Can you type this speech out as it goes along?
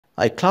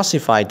I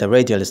classified the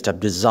radial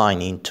stub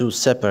design in two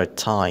separate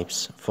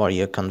types for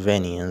your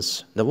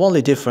convenience. The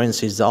only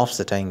difference is the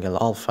offset angle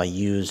alpha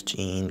used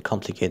in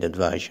complicated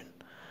version.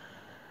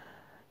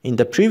 In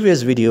the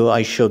previous video,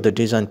 I showed the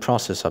design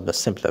process of the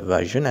simpler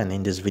version, and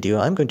in this video,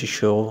 I'm going to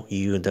show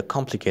you the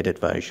complicated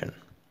version.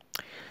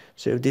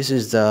 So this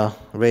is the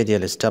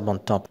radial stub on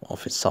top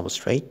of its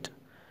substrate.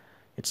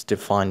 It's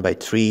defined by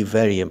three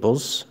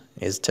variables,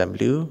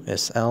 SW,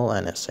 SL,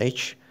 and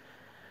SH.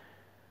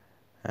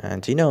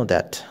 And you know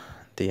that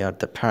they are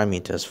the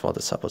parameters for the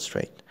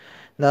substrate.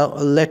 Now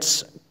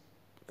let's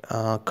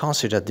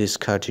consider this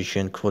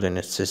Cartesian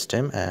coordinate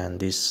system and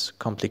this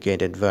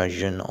complicated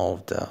version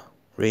of the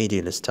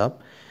radial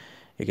stub.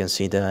 You can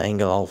see the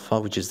angle alpha,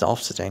 which is the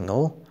offset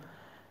angle,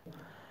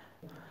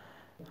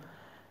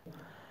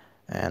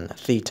 and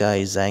theta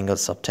is the angle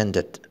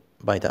subtended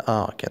by the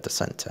arc at the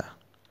center.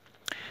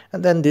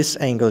 And then this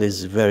angle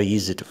is very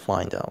easy to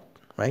find out,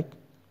 right?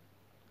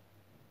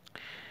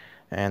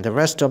 And the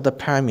rest of the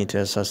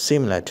parameters are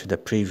similar to the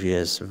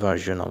previous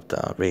version of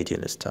the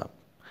radial stub.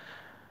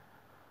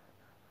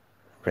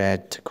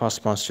 Red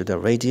corresponds to the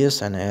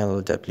radius and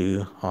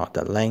LW are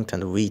the length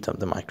and width of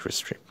the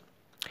microstrip.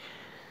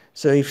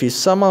 So if you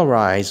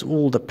summarize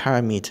all the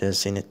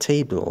parameters in a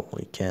table,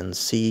 we can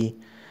see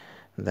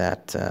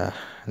that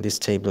this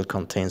table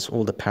contains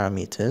all the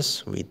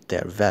parameters with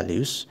their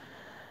values,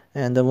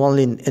 and the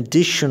only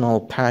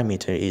additional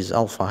parameter is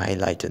alpha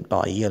highlighted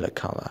by yellow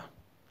color.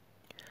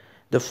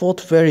 The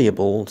fourth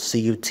variable,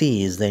 CUT,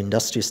 is the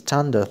industry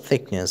standard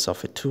thickness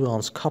of a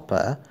 2-ounce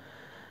copper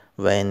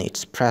when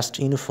it's pressed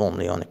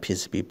uniformly on a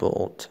PCB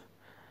board.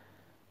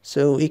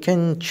 So you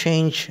can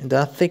change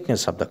the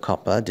thickness of the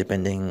copper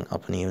depending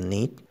upon your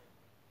need.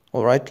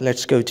 Alright,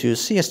 let's go to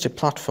CST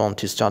platform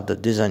to start the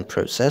design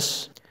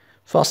process.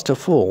 First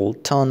of all,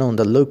 turn on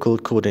the local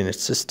coordinate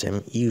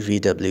system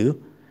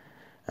UVW,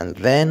 and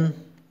then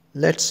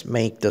let's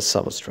make the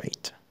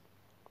substrate.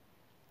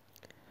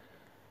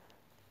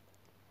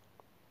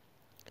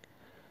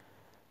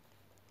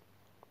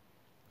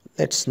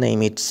 Let's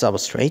name it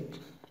substrate,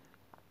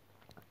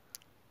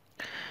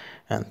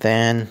 and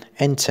then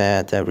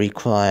enter the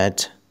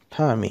required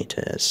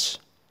parameters.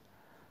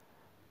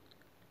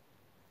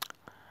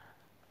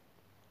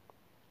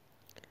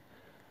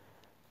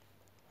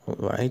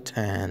 Alright,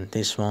 and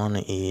this one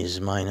is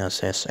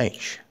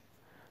 -SH.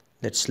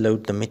 Let's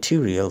load the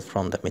material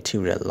from the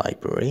material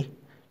library,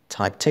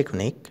 type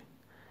Teconic,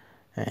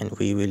 and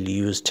we will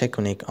use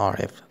Teconic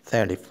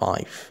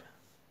RF35.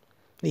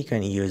 You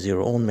can use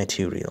your own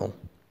material.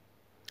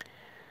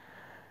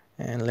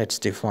 And let's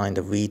define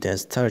the width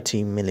as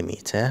 30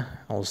 mm,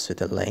 also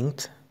the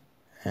length,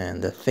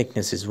 and the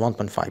thickness is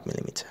 1.5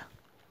 mm.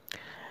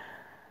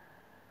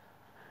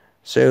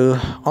 So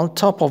on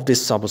top of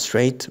this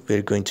substrate,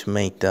 we're going to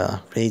make the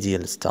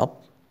radial stub.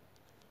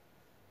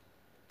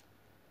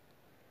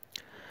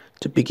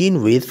 To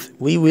begin with,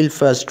 we will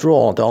first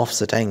draw the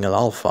offset angle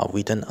alpha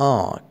with an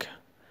arc.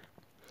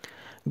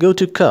 Go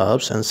to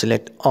curves and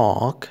select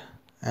arc,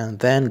 and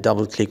then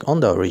double click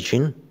on the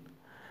origin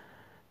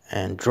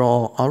and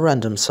draw a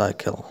random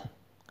circle,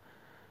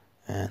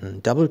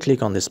 and double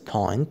click on this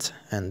point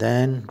and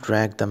then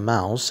drag the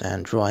mouse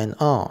and draw an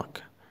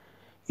arc.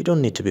 You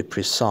don't need to be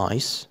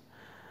precise,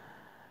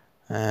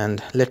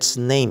 and let's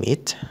name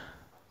it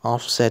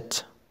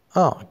offset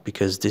arc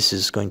because this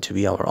is going to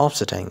be our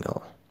offset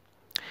angle.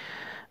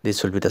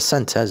 This will be the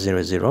center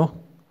 0, 0,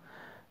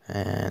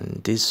 and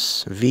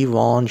this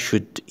V1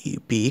 should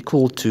be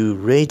equal to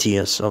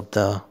radius of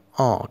the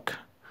arc,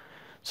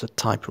 so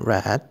type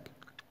rad.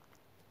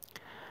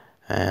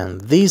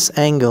 And this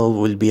angle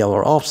will be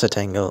our offset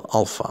angle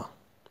alpha.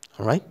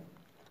 Alright?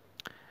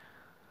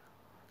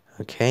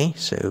 Okay,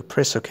 so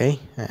press OK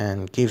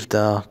and give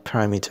the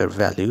parameter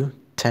value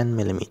 10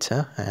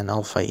 mm, and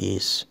alpha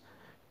is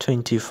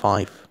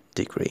 25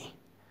 degrees.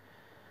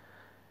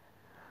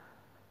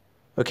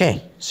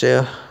 Okay,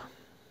 so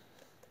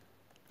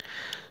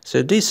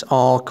this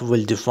arc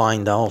will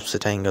define the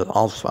offset angle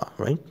alpha,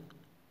 right?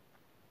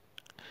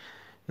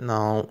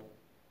 Now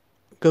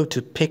go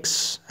to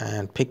picks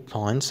and pick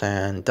points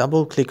and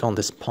double click on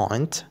this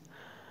point.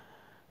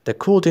 The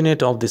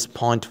coordinate of this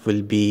point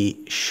will be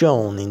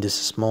shown in this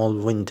small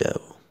window.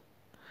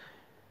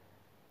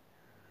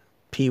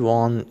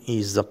 P1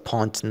 is the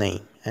point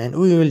name, and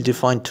we will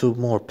define two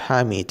more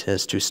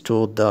parameters to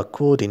store the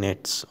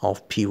coordinates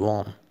of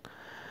P1.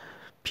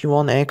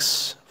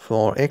 P1x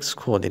for x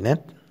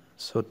coordinate,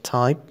 so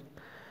type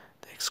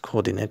the x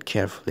coordinate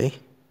carefully,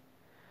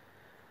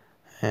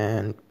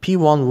 and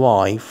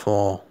P1y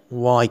for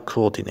y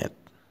coordinate.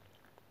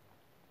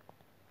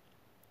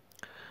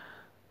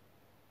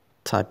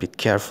 Type it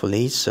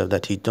carefully so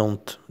that you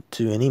don't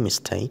do any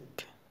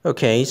mistake.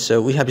 Okay,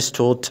 so we have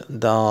stored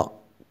the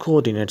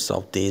coordinates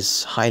of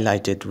this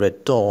highlighted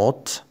red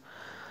dot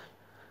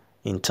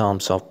in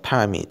terms of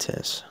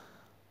parameters.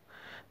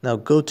 Now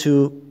go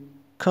to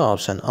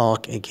curves and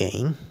arc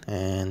again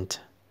and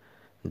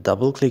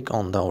double click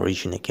on the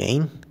origin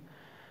again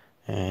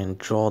and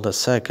draw the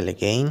circle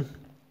again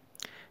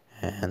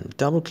and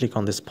double click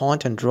on this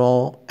point and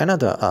draw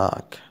another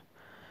arc.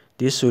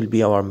 This will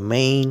be our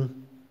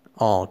main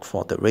arc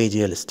for the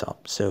radial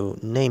stub. So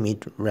name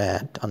it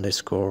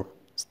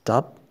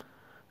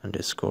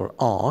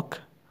rad_stub_arc,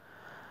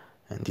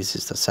 and this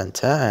is the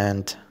center,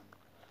 and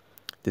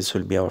this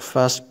will be our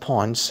first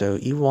point. So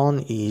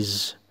E1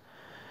 is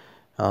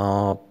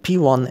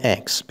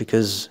P1x,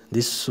 because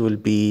this will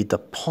be the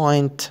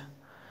point,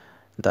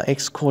 the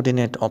x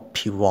coordinate of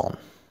P1,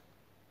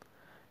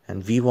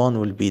 and V1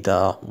 will be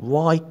the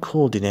y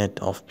coordinate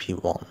of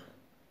P1,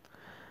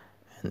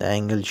 and the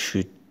angle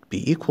should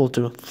be equal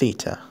to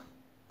theta.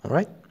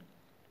 Alright,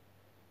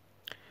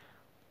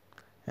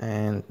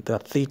 and the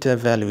theta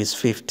value is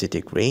 50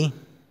 degrees.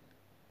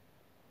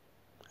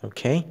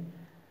 Okay,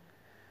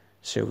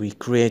 so we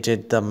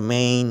created the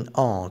main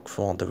arc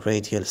for the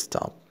radial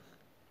stub.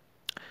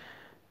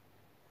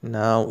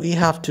 Now we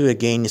have to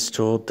again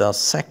store the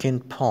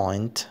second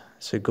point.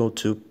 So go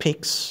to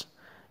picks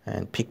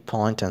and pick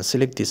point and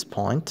select this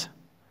point,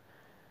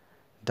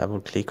 double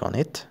click on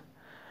it.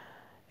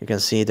 You can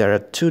see there are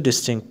two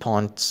distinct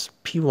points,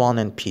 P1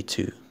 and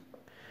P2.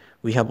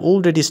 We have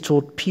already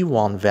stored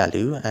P1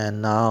 value,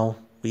 and now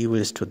we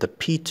will store the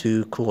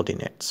P2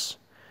 coordinates.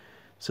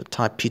 So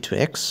type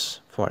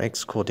P2x for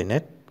x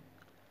coordinate.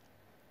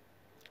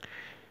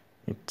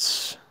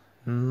 It's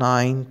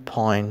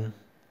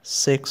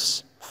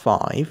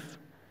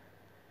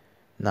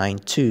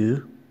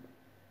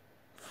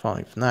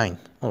 9.659259.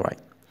 Alright.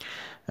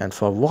 And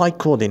for y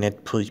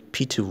coordinate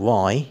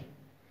P2y,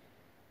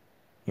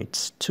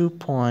 it's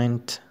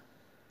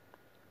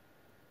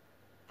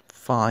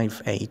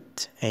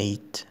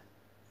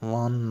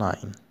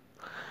 2.588190.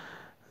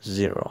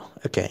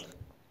 Okay.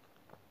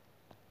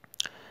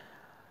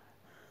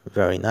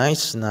 Very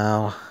nice.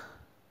 Now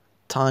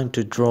time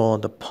to draw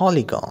the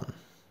polygon.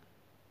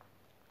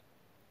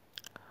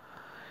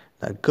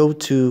 Now go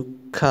to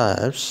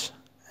curves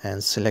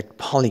and select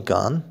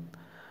polygon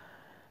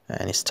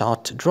and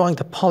start drawing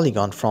the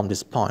polygon from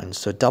this point.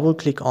 So double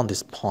click on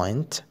this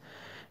point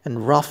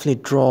and roughly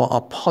draw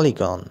a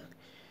polygon.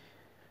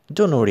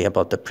 Don't worry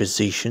about the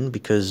precision,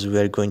 because we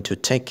are going to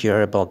take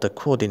care about the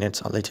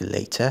coordinates a little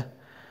later.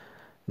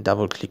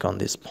 Double click on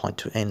this point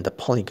to end the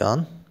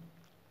polygon.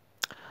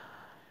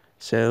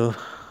 So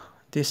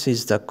this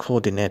is the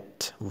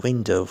coordinate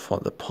window for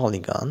the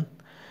polygon.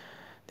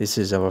 This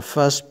is our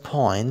first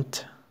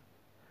point.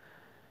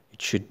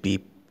 It should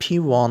be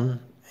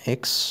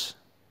P1x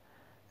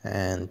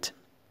and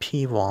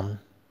P1y.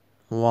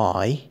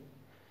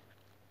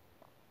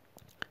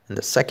 And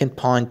the second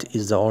point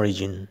is the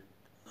origin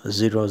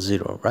 0,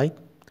 0, right?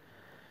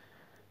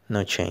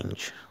 No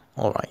change.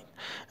 Alright.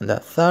 And the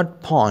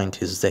third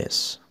point is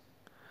this.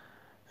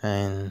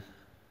 And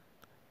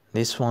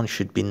this one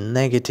should be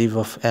negative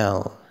of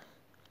L.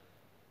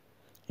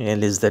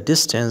 L is the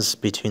distance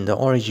between the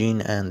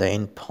origin and the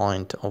end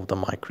point of the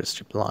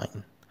microstrip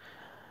line.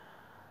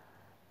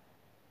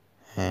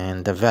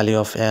 And the value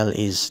of L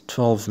is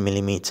 12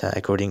 millimeter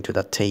according to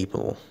the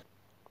table.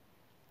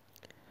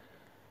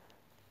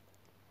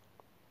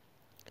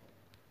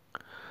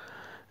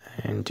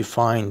 And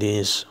define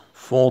this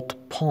fourth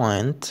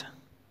point,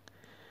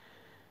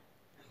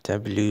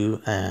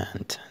 W,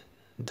 and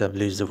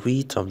W is the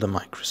width of the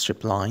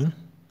microstrip line,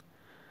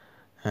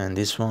 and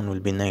this one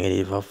will be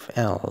negative of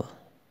L,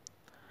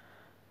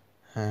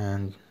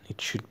 and it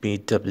should be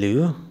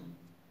W,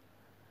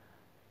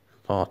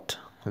 but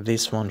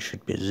this one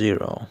should be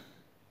 0.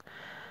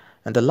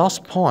 And the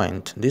last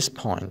point, this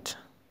point,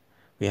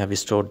 we have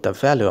stored the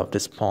value of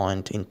this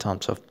point in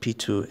terms of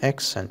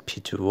P2x and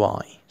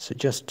P2y. So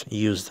just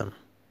use them,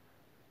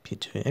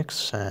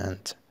 P2x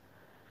and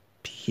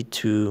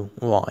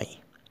P2y.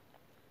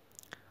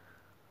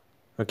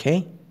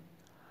 Okay?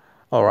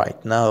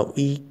 Alright, now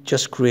we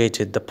just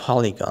created the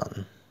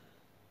polygon.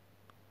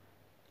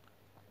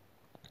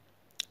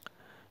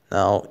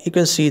 Now you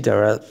can see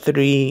there are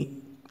 3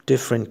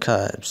 different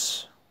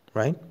curves,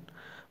 right?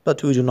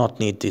 But we do not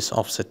need this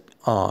offset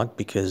arc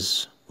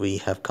because we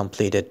have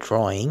completed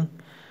drawing,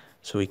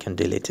 so we can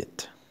delete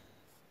it.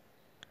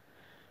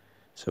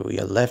 So we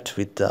are left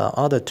with the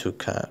other 2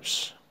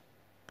 curves.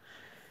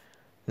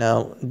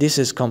 Now this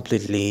is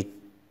completely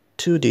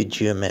 2D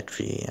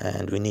geometry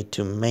and we need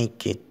to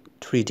make it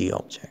 3D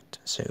object.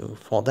 So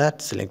for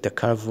that, select the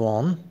curve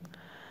 1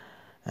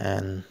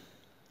 and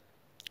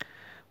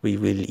we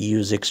will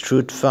use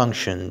extrude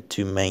function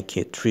to make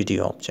it 3D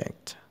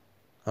object.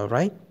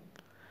 Alright?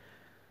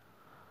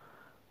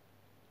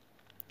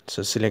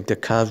 So select the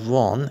curve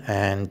 1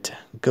 and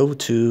go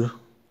to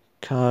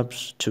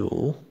curves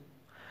tool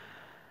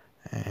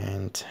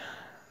and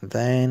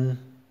then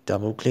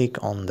double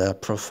click on the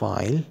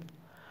profile.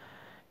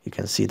 You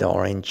can see the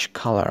orange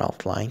color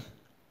outline,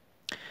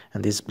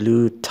 and this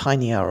blue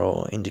tiny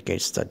arrow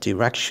indicates the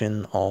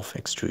direction of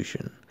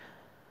extrusion.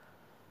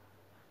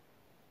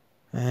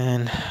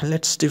 And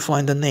let's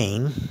define the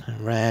name,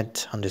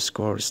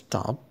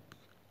 rad_stub.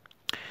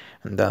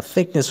 And the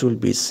thickness will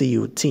be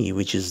CUT,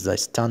 which is the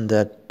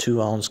standard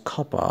 2-ounce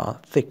copper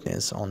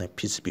thickness on a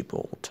PCB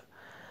board.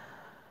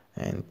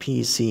 and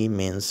PEC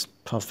means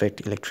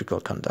perfect electrical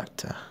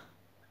conductor,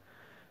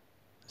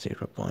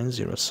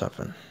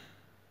 0.07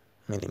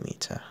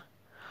 millimeter.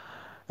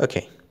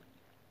 Okay,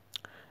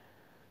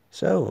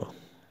 so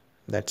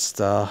that's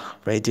the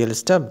radial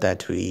stub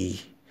that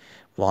we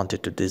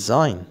wanted to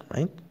design,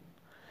 right?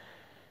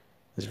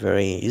 It's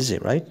very easy,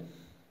 right?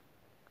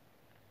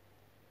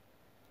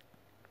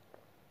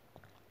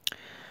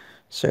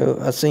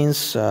 So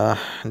since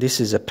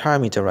this is a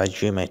parameterized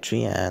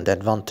geometry, and the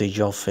advantage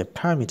of a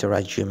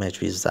parameterized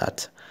geometry is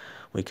that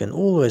we can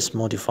always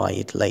modify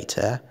it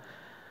later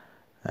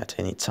at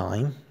any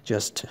time.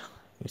 Just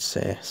it's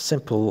a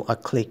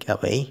click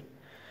away.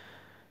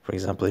 For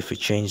example, if we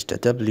change the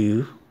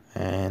W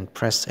and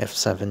press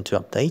F7 to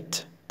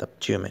update the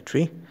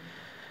geometry,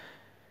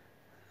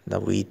 the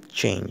width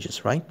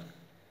changes, right?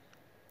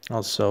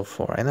 Also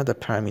for another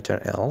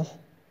parameter L,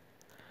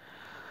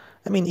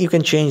 I mean, you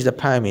can change the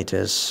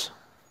parameters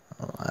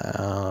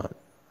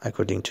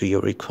according to your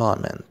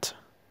requirement.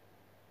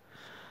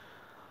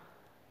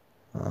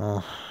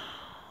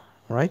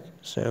 Right?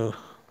 So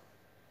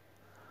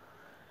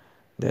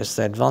there's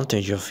the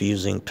advantage of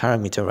using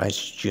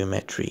parameterized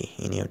geometry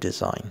in your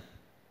design.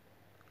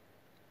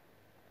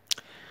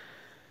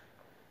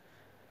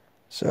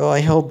 So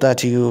I hope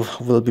that you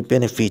will be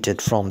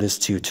benefited from this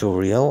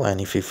tutorial, and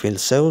if you feel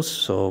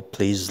so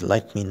please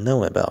let me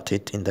know about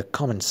it in the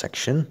comment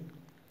section.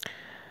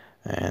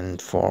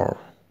 And for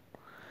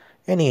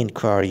any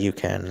inquiry, you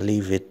can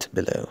leave it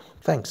below.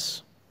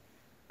 Thanks.